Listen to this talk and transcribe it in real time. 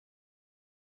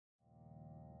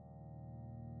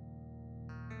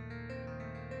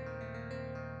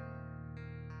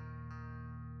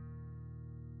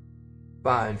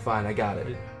Fine, fine, I got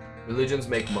it. Religions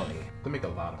make money. They make a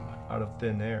lot of money. Out of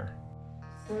thin air.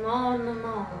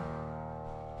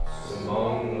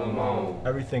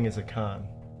 Everything is a con.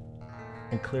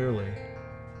 And clearly,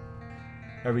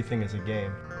 everything is a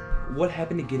game. What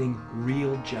happened to getting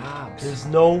real jobs? There's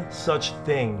no such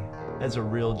thing as a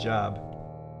real job.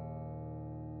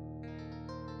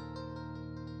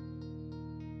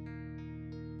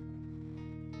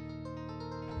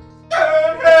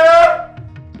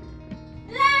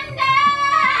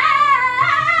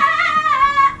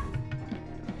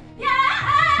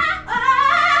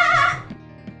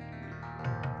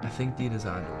 I think Dita's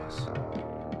onto us.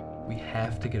 We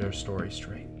have to get our story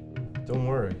straight. Don't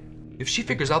worry. If she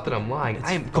figures out that I'm lying, It's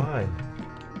I am fine.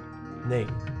 Nate,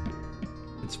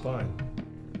 it's fine.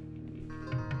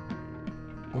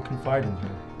 We'll confide in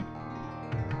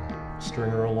her.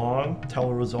 String her along, tell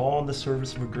her it was all in the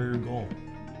service of a greater goal.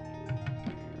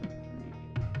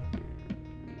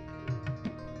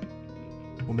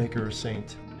 We'll make her a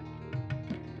saint.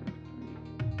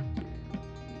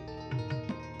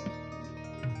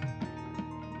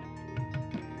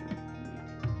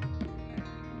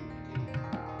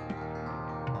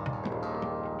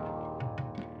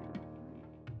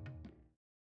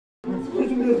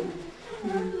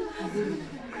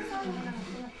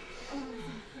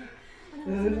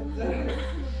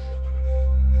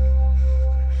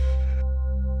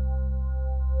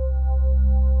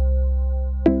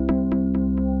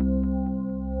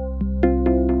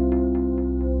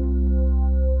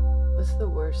 What's the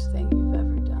worst thing you've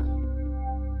ever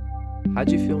done?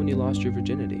 How'd you feel when you lost your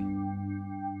virginity?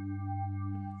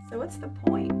 So what's the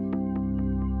point?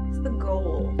 What's the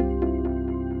goal?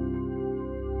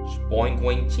 Boing,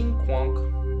 boing, ching, quonk.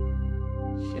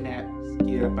 Snap,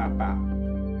 skip, bop, bop.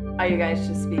 Are you guys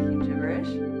just speaking gibberish?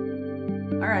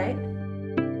 Alright.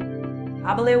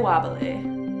 Hobbly wobbly.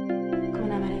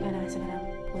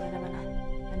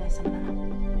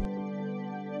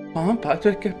 Mom,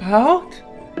 Patrick, about?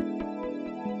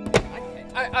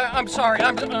 I'm sorry.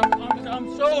 I'm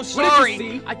so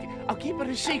sorry. I'll keep it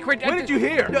a secret. What did you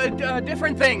hear?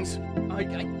 Different things.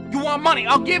 You want money?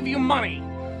 I'll give you money.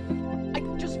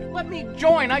 Just let me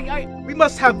join. We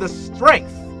must have the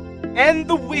strength and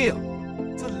the will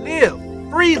to live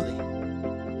freely.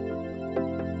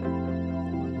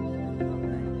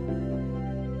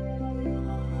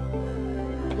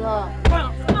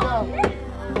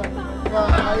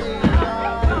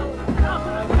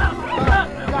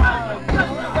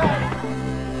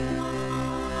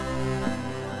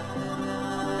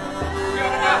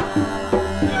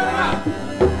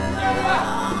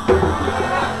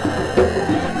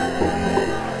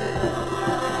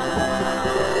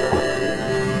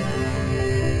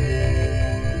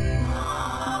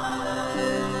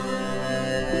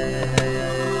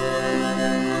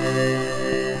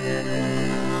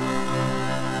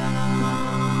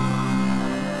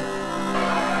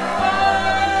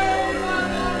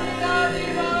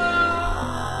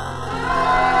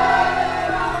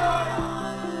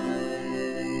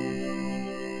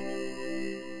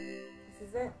 This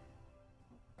is it.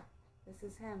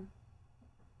 This is him.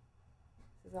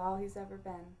 This is all he's ever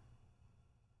been.